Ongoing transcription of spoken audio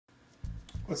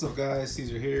What's up guys,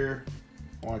 Caesar here.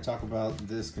 I want to talk about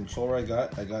this controller I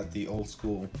got. I got the old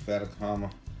school Fatacom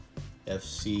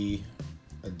FC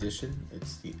edition.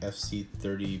 It's the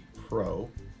FC30 Pro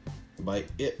by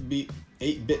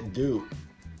 8Bitdo.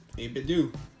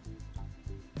 8Bitdo.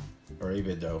 Or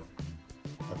 8Bitdo.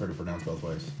 I've heard it pronounced both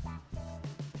ways.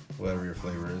 Whatever your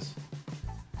flavor is.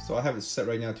 So I have it set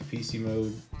right now to PC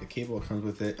mode. The cable that comes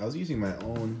with it. I was using my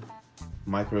own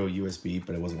micro USB,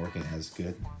 but it wasn't working as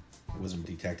good. It wasn't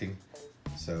detecting.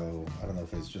 So I don't know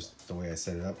if it's just the way I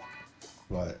set it up,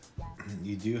 but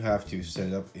you do have to set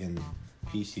it up in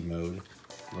PC mode.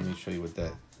 Let me show you what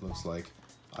that looks like.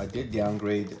 I did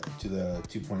downgrade to the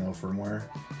 2.0 firmware.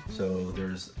 So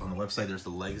there's on the website, there's the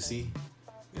legacy.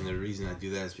 And the reason I do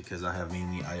that is because I have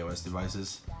mainly iOS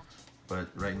devices. But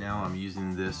right now I'm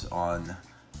using this on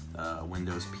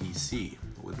Windows PC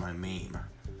with my MAME.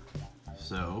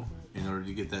 So in order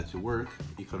to get that to work,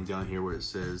 you come down here where it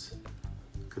says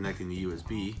connecting the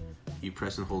USB, you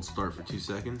press and hold start for 2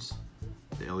 seconds,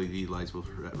 the LED lights will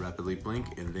rapidly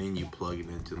blink, and then you plug it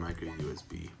into the micro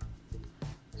USB.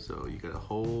 So you gotta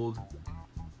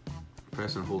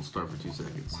press and hold start for 2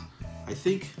 seconds. I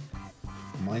think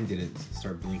mine didn't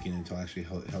start blinking until I actually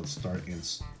held start and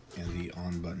the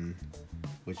on button,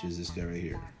 which is this guy right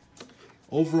here.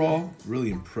 Overall,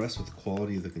 really impressed with the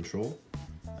quality of the control.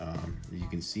 You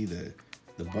can see the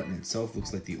button itself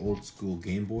looks like the old school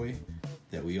Game Boy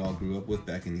that we all grew up with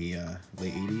back in the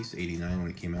late 80s, 89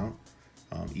 when it came out.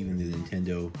 Even the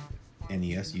Nintendo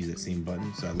NES used that same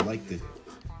button. So I like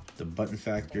the button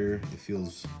factor. It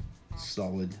feels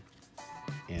solid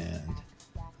and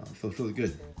it feels really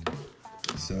good.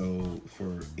 So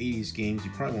for 80s games,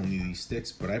 you probably won't need these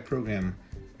sticks, but I program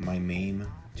my MAME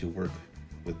to work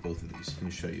with both of these. Let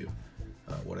me show you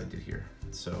what I did here.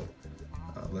 So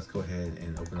let's go ahead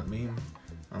and open up MAME.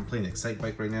 I'm playing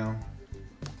Excitebike right now,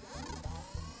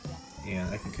 and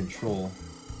I can control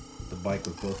the bike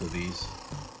with both of these.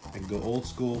 I can go old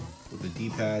school with the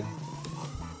D-pad,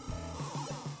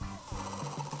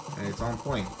 and it's on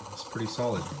point. It's pretty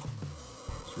solid.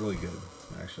 It's really good,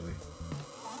 actually.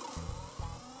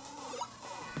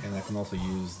 And I can also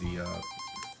use the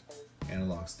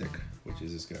analog stick, which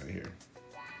is this guy right here.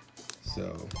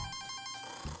 So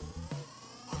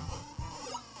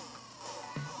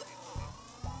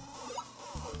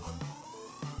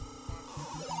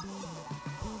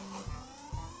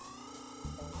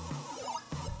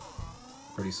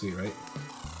pretty sweet, right?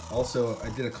 Also, I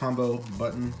did a combo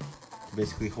button to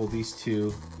basically hold these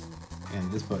two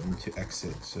and this button to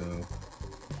exit. So you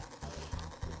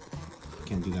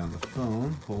can do that on the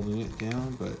phone, holding it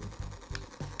down, but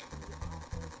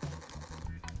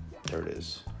there it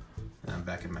is. And I'm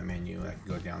back in my menu. I can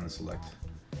go down and select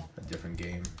a different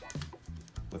game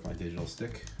with my digital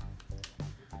stick.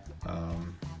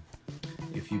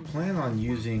 If you plan on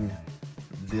using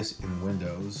this in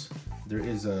Windows, there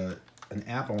is an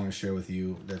app I want to share with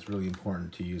you that's really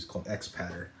important to use called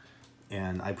XPadder.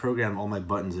 And I program all my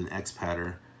buttons in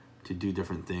XPadder to do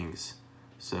different things.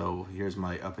 So here's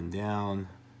my up and down.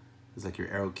 It's like your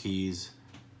arrow keys.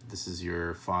 This is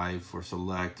your 5 for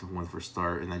select, 1 for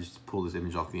start, and I just pulled this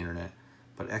image off the internet.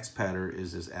 But XPadder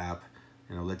is this app,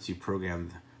 and it lets you program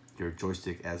your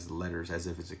joystick as letters, as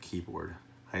if it's a keyboard.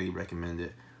 Highly recommend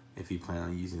it if you plan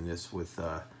on using this with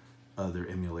other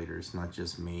emulators, not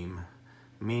just MAME.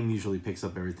 MAME usually picks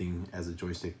up everything as a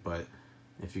joystick, but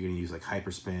if you're going to use like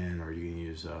Hyperspan or you're going to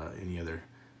use any other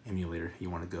emulator, you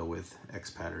want to go with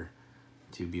XPadder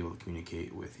to be able to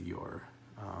communicate with your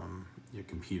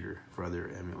computer for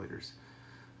other emulators.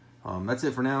 That's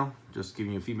it for now. Just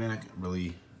giving you feedback. I'm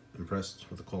really impressed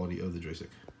with the quality of the joystick.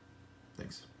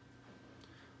 Thanks.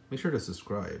 Make sure to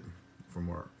subscribe for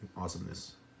more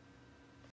awesomeness.